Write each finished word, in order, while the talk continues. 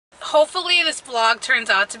hopefully this vlog turns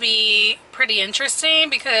out to be pretty interesting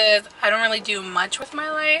because I don't really do much with my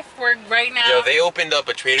life. We're right now. Yo, they opened up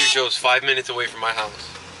a Trader Joe's 5 minutes away from my house.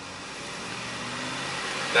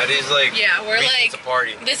 That is like, yeah, we're like, a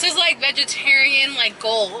party. This is like vegetarian like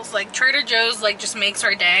goals. Like Trader Joe's like just makes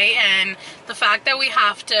our day, and the fact that we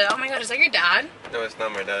have to, oh my god, is that your dad? No, it's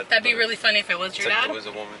not my dad. That'd be really funny if it was your dad. It was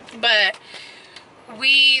a woman. But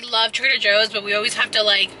we love Trader Joe's, but we always have to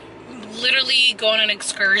like literally go on an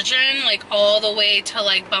excursion like all the way to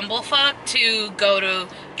like Bumblefuck to go to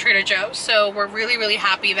Trader Joe's. So we're really, really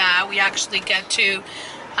happy that we actually get to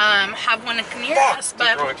have one near us.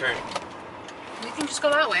 But wrong turn. we can just go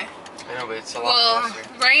that way. I know, but it's a lot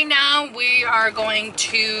faster. Right now we are going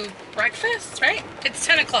to breakfast, right? It's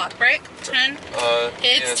 10 o'clock, right? 10?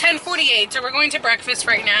 It's 10:48, so we're going to breakfast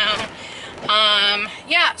right now.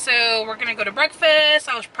 Yeah, so we're gonna go to breakfast.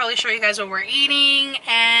 I'll probably show you guys what we're eating,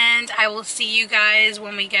 and I will see you guys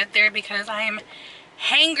when we get there because I am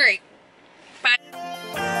hangry. Bye.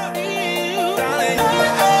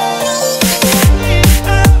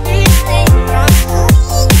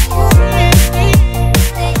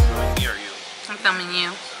 I'm filming you.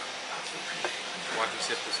 Watch me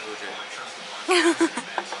sip this OJ.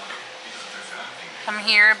 I'm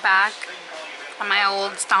here back at my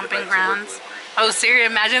old stomping grounds. Oh, seriously,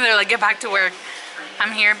 imagine they're like, get back to work.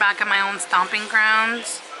 I'm here back at my own stomping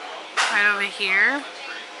grounds, right over here.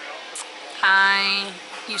 I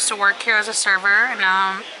used to work here as a server, and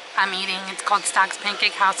now I'm eating. It's called Stack's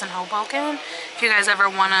Pancake House in Hoboken. If you guys ever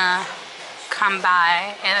want to come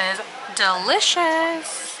by, it is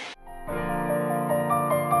delicious.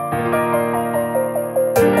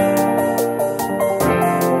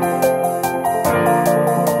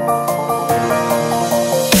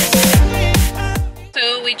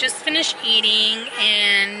 We just finished eating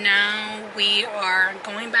and now we are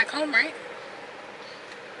going back home, right?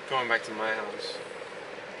 Going back to my house.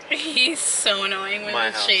 He's so annoying with my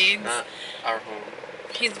the house, shades. not our home.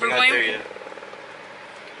 We're not there yet.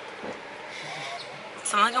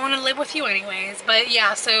 It's not like I want to live with you anyways. But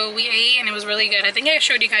yeah, so we ate and it was really good. I think I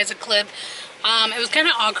showed you guys a clip. It was kind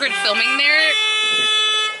of awkward filming there.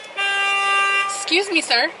 Excuse me,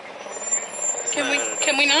 sir.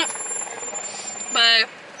 Can we not? But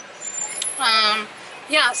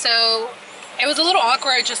yeah, so it was a little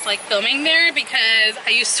awkward just like filming there because I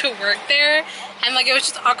used to work there, and like it was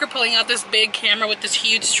just awkward pulling out this big camera with this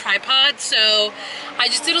huge tripod. So I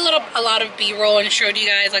just did a lot of B-roll and showed you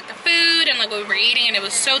guys like the food and like what we were eating, and it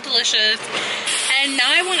was so delicious. And now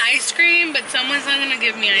I want ice cream, but someone's not gonna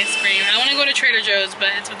give me ice cream. I want to go to Trader Joe's, but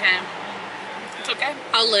it's okay. It's okay.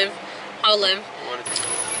 I'll live.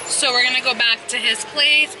 So we're gonna go back to his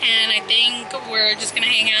place, and I think we're just gonna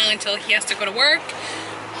hang out until he has to go to work.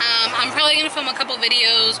 I'm probably gonna film a couple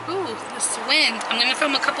videos. Ooh, this wind. I'm gonna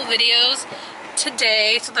film a couple videos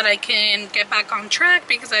today so that I can get back on track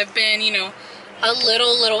because I've been, you know, a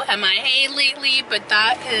little MIA lately, but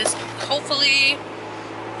that is hopefully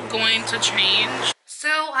going to change.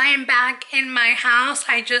 So I am back in my house.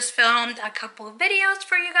 I just filmed a couple of videos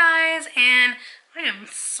for you guys, and I am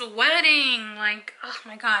sweating, like, oh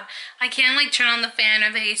my god. I can't like turn on the fan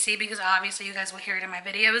or the AC because obviously you guys will hear it in my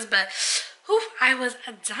videos, but whew, I was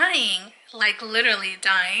dying, like literally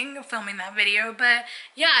dying filming that video. But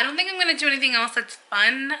yeah, I don't think I'm gonna do anything else that's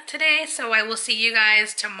fun today, so I will see you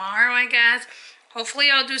guys tomorrow, I guess.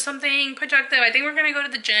 Hopefully I'll do something productive. I think we're gonna go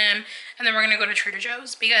to the gym, and then we're gonna go to Trader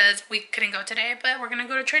Joe's because we couldn't go today, but we're gonna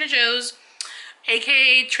go to Trader Joe's,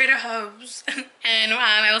 aka Trader Joe's, and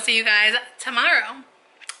I will see you guys tomorrow.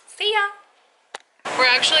 See ya. We're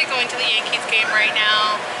actually going to the Yankees game right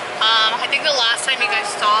now. I think the last time you guys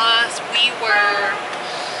saw us, we were,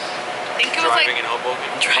 I think it was driving in Hoboken.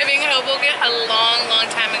 Driving in Hoboken a long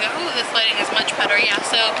time ago. Ooh, this lighting is much better. Yeah,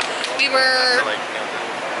 so we were,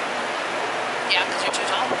 yeah, because you're too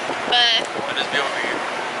tall. But I'll just be over here.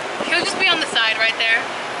 He'll just be on the side right there.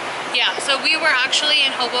 Yeah, so we were actually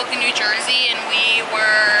in Hoboken, New Jersey, and we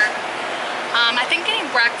were, I think getting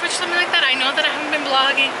breakfast or something like that. I know that I haven't been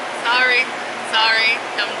vlogging. Sorry,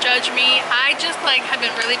 don't judge me. I just like have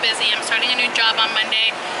been really busy. I'm starting a new job on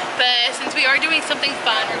Monday, but since we are doing something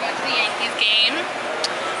fun, we're going to the Yankees game.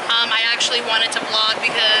 I actually wanted to vlog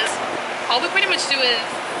because all we pretty much do is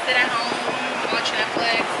sit at home, watch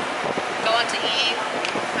Netflix, go out to eat.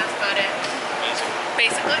 That's about it.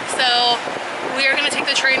 Basically. So we are going to take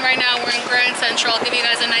the train right now. We're in Grand Central. I'll give you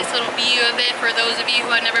guys a nice little view of it for those of you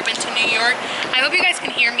who have never been to New York. I hope you guys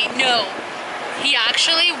can hear me. No, he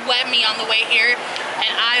actually wet me on the way here,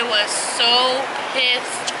 and I was so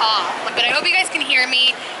pissed off. But I hope you guys can hear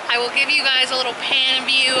me. I will give you guys a little pan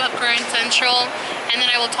view of Grand Central, and then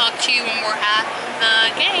I will talk to you when we're at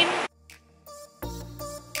the game.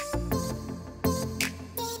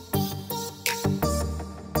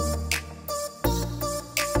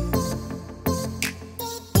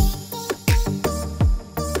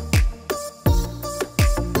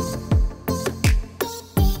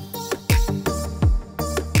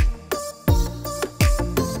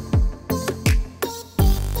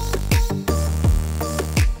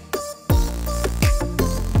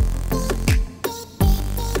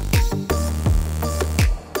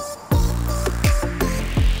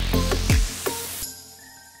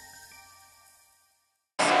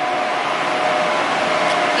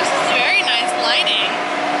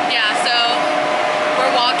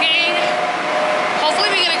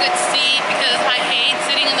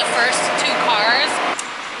 sitting in the first two cars.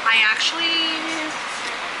 I actually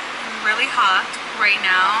am really hot right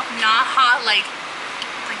now. Not hot like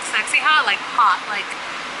sexy hot, like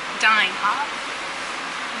dying hot.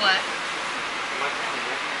 What?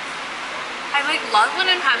 I like love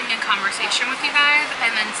when I'm having a conversation with you guys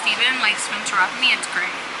and then Steven likes to interrupt me. It's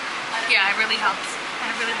great. Yeah, it really helps.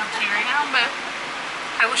 It really helps me right now, but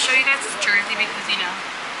I will show you guys this jersey because, you know,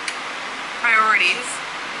 priorities.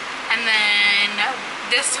 And then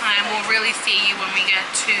this time we'll really see when we get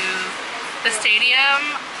to the stadium,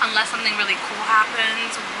 unless something really cool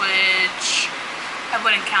happens, which I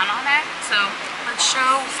wouldn't count on it. So let's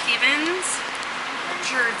show Steven's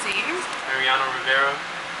jersey. Mariano Rivera,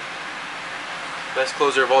 best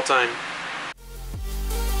closer of all time.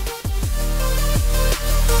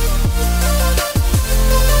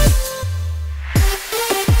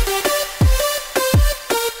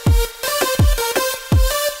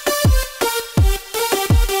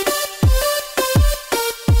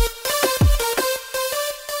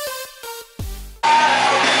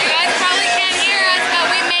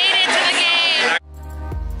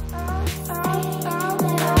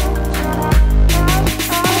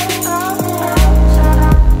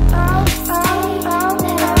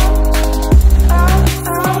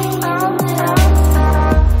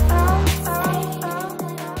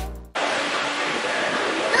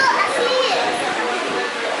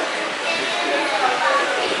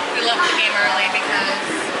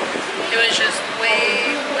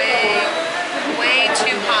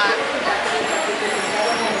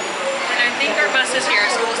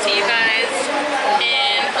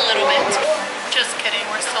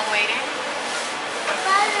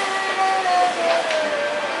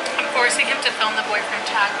 Him to film the boyfriend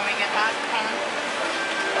tag when we get back home.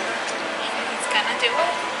 He's gonna do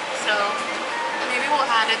it. So maybe we'll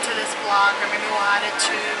add it to this vlog, or maybe we'll add it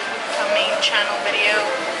to a main channel video.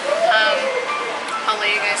 I'll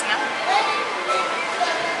let you guys know.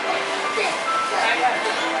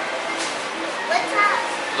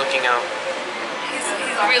 Looking out. He's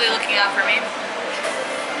really looking out for me.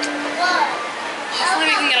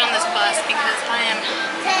 Hopefully we can get on this bus because I am